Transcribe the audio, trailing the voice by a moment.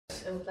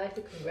I would like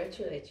to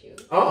congratulate you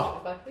Oh,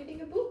 about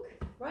reading a book,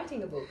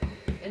 writing a book,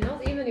 and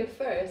not even your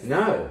first.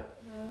 no,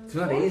 it's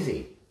not one.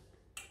 easy.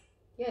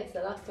 Yeah, it's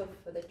the last of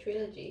the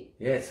trilogy.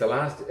 Yeah, it's the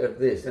last of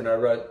this, and I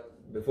wrote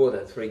before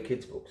that 3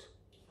 kids' books,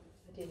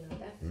 I didn't know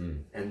that.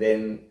 and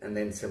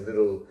then some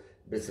little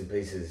bits and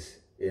pieces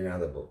in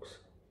other books.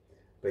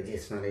 But yeah,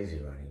 it's not easy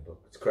writing a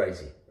book. It's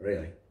crazy,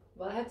 really.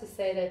 Well, I have to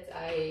say that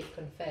I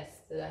confess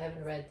that I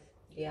haven't read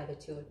the other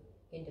 2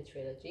 in the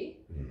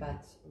trilogy,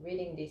 but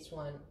reading this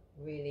one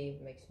really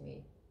makes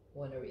me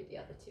want to read the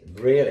other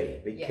 2. Really,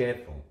 be Yeah.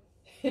 careful.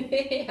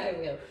 I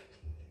will.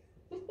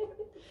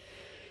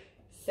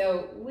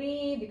 So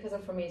because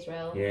I'm from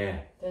Israel,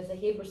 Yeah, there's a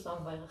Hebrew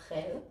song by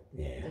Rachel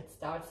yeah. that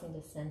starts in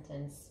the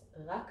sentence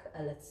 "Rak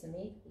al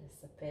atzmi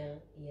lesaper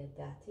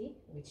yadati,"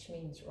 which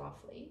means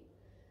roughly,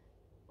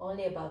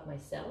 only about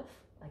myself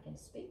I can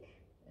speak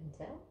and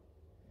tell.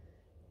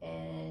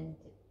 And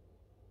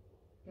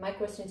my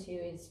question to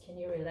you is, can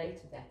you relate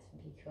to that?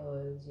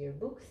 Because your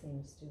book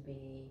seems to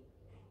be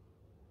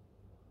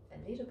a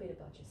little bit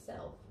about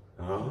yourself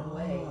in a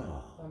way,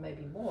 or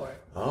maybe more.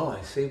 Oh,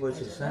 I see what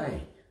you're don't know.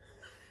 saying.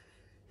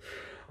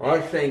 I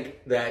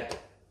think that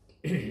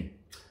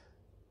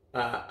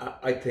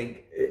I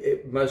think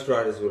most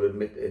writers will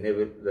admit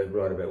they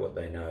write about what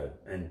they know,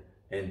 and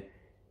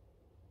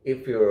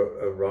if you're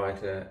a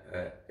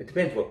writer, it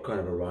depends what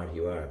kind of a writer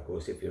you are. Of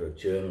course, if you're a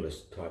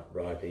journalist type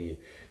writer, you're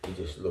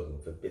just looking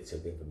for bits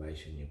of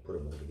information, you put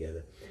them all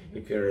together.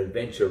 If you're an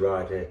adventure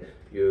writer,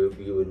 you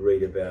would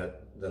read about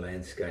the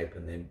landscape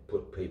and then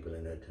put people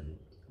in it and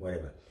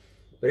whatever.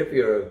 But if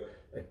you're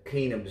a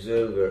keen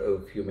observer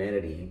of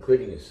humanity,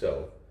 including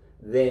yourself,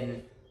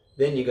 then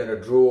you're going to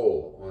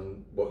draw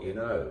on what you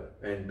know.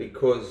 And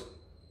because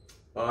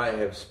I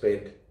have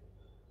spent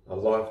a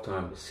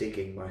lifetime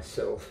seeking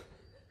myself,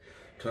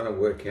 trying to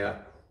work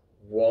out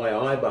why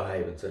I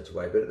behave in such a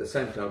way, but at the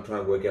same time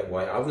trying to work out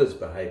why others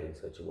behave in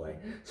such a way.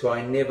 So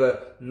I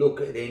never look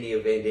at any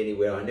event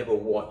anywhere, I never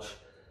watch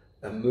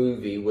a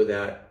movie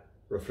without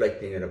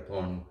reflecting it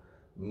upon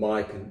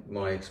my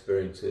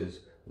experiences,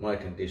 my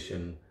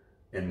condition,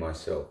 and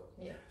myself.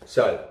 Yeah.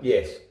 So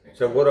yes,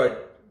 so what I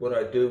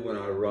do when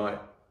I write,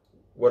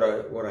 what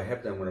I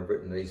have done when I've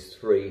written these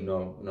 3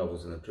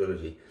 novels in the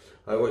trilogy,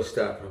 I always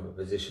start from a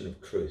position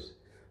of truth.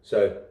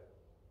 So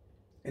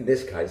in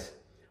this case,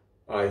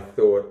 I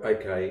thought,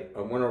 okay,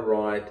 I want to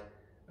write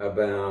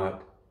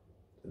about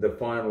the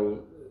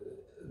final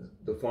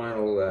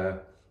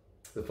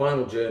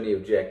journey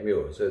of Jack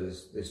Muir. So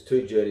there's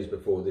 2 journeys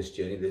before this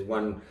journey. There's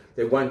one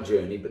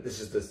journey, but this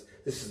is the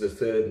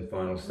 3rd and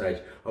final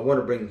stage. I want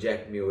to bring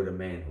Jack Muir to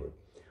manhood.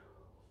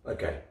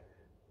 Okay,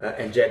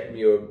 and Jack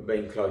Muir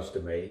being close to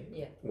me.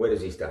 Yeah. Where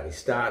does he start? He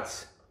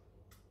starts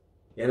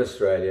in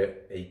Australia.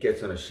 He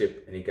gets on a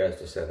ship and he goes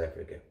to South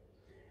Africa.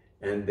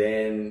 And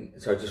then,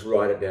 so I just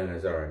write it down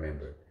as I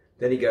remember it.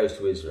 Then he goes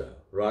to Israel,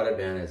 write it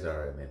down as I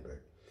remember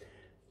it.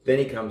 Then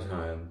he comes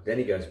home, then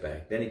he goes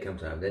back, then he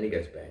comes home, then he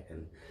goes back,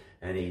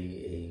 and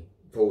he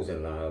falls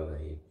in love,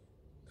 and he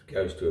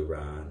goes to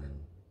Iran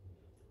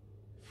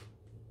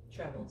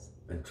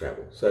and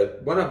travels. So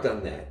when I've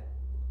done that,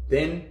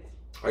 then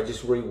I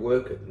just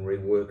rework it and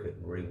rework it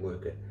and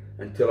rework it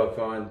until I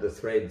find the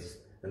threads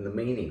and the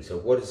meaning. So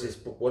what is this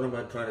book? What am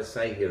I trying to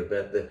say here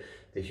about the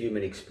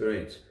human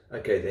experience?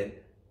 Okay then.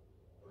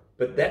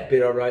 But that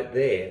bit I wrote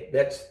there,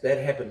 that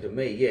happened to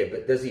me, yeah.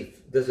 But does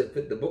it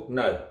fit the book?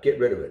 No, get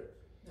rid of it.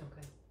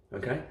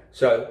 Okay.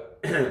 So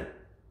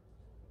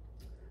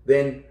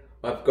then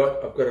I've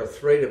got a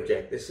thread of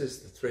Jack. This is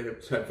the thread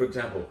of. So for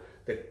example,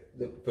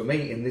 for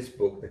me in this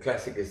book, the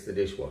classic is the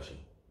dishwashing.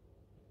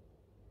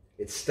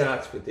 It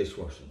starts with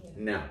dishwashing. Yeah.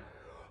 Now,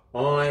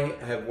 I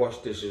have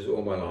washed dishes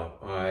all my life.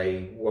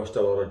 I washed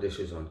a lot of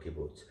dishes on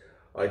kibbutz.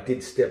 I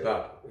did step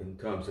up in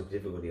times of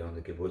difficulty on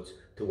the kibbutz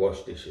to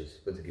wash dishes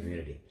for the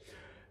community.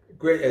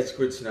 As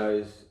Grits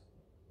knows,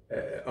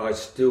 I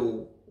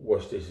still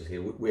wash dishes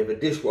here. We have a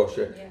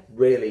dishwasher,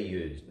 rarely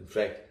used. In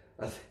fact,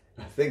 I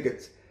think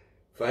it's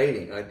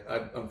fading.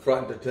 I'm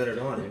frightened to turn it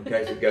on in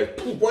case it goes,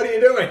 what are you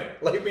doing?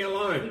 Leave me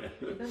alone.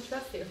 I don't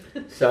trust you.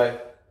 So,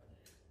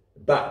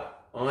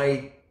 but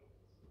I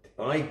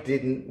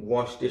didn't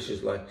wash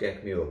dishes like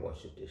Jack Muir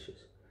washes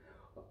dishes.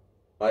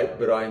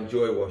 But I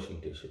enjoy washing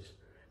dishes.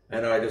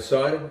 And I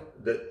decided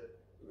that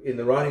in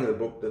the writing of the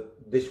book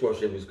that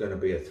dishwashing was going to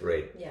be a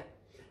thread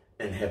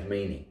and have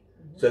meaning.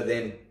 So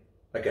then,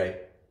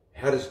 okay,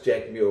 how does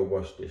Jack Muir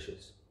wash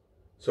dishes?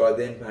 So I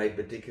then paid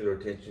particular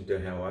attention to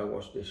how I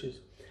wash dishes,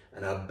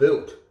 and I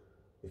built,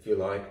 if you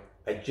like,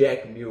 a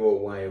Jack Muir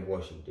way of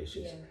washing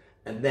dishes. Yeah.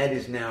 And that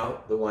is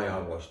now the way I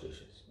wash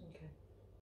dishes.